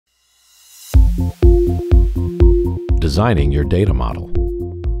Designing your data model.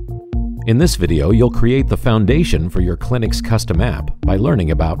 In this video, you'll create the foundation for your clinic's custom app by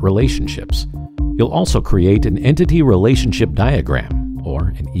learning about relationships. You'll also create an Entity Relationship Diagram,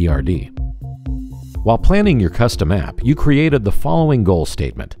 or an ERD. While planning your custom app, you created the following goal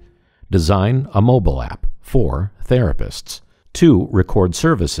statement: design a mobile app for therapists to record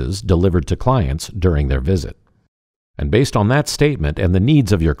services delivered to clients during their visit. And based on that statement and the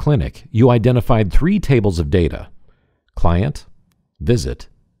needs of your clinic, you identified 3 tables of data: client, visit,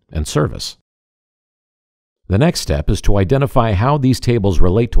 and service. The next step is to identify how these tables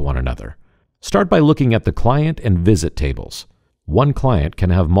relate to one another. Start by looking at the client and visit tables. One client can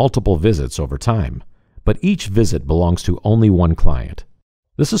have multiple visits over time, but each visit belongs to only one client.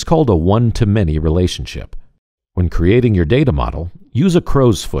 This is called a one-to-many relationship. When creating your data model, use a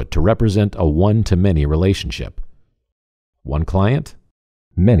crow's foot to represent a one-to-many relationship. One client,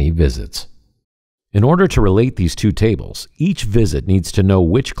 many visits. In order to relate these 2 tables, each visit needs to know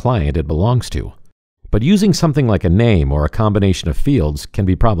which client it belongs to. But using something like a name or a combination of fields can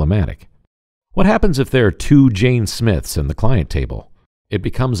be problematic. What happens if there are 2 Jane Smiths in the client table? It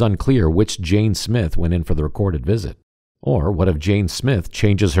becomes unclear which Jane Smith went in for the recorded visit. Or what if Jane Smith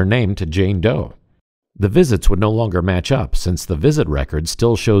changes her name to Jane Doe? The visits would no longer match up since the visit record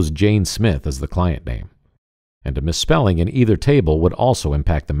still shows Jane Smith as the client name. And a misspelling in either table would also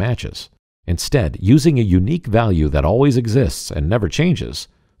impact the matches. Instead, using a unique value that always exists and never changes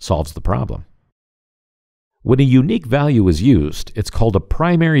solves the problem. When a unique value is used, it's called a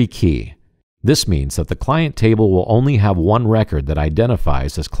primary key. This means that the client table will only have one record that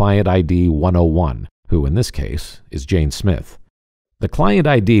identifies as client ID 101, who in this case is Jane Smith. The client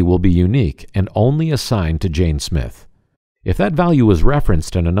ID will be unique and only assigned to Jane Smith. If that value is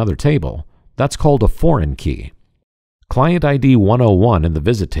referenced in another table, that's called a foreign key. Client ID 101 in the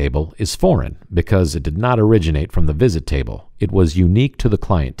visit table is foreign because it did not originate from the visit table. It was unique to the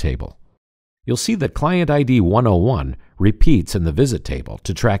client table. You'll see that client ID 101 repeats in the visit table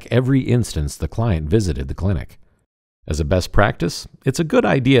to track every instance the client visited the clinic. As a best practice, it's a good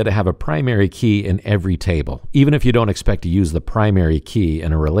idea to have a primary key in every table, even if you don't expect to use the primary key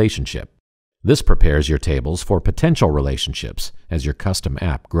in a relationship. This prepares your tables for potential relationships as your custom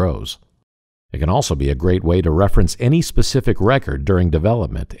app grows. It can also be a great way to reference any specific record during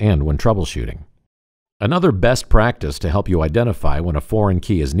development and when troubleshooting. Another best practice to help you identify when a foreign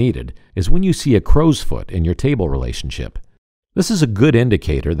key is needed is when you see a crow's foot in your table relationship. This is a good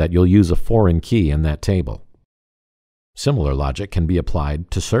indicator that you'll use a foreign key in that table. Similar logic can be applied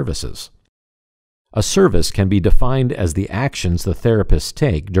to services. A service can be defined as the actions the therapists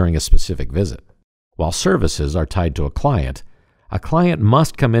take during a specific visit. While services are tied to a client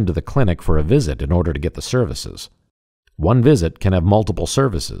must come into the clinic for a visit in order to get the services. One visit can have multiple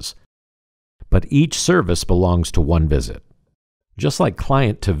services, but each service belongs to one visit. Just like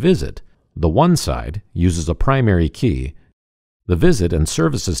client to visit, the one side uses a primary key. The visit and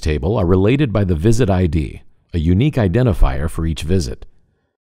services table are related by the visit ID, a unique identifier for each visit.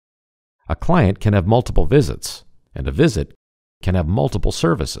 A client can have multiple visits, and a visit can have multiple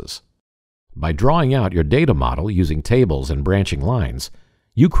services. By drawing out your data model using tables and branching lines,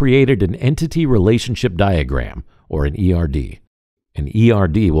 you created an Entity Relationship Diagram, or an ERD. An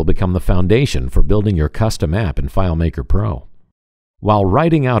ERD will become the foundation for building your custom app in FileMaker Pro. While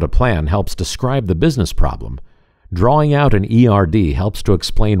writing out a plan helps describe the business problem, drawing out an ERD helps to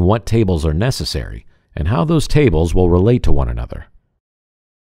explain what tables are necessary and how those tables will relate to one another.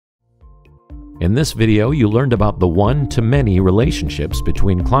 In this video, you learned about the one-to-many relationships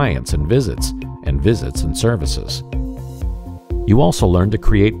between clients and visits and services. You also learned to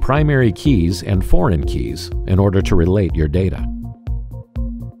create primary keys and foreign keys in order to relate your data.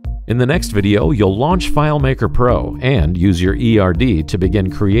 In the next video, you'll launch FileMaker Pro and use your ERD to begin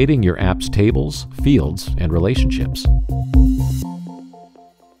creating your app's tables, fields, and relationships.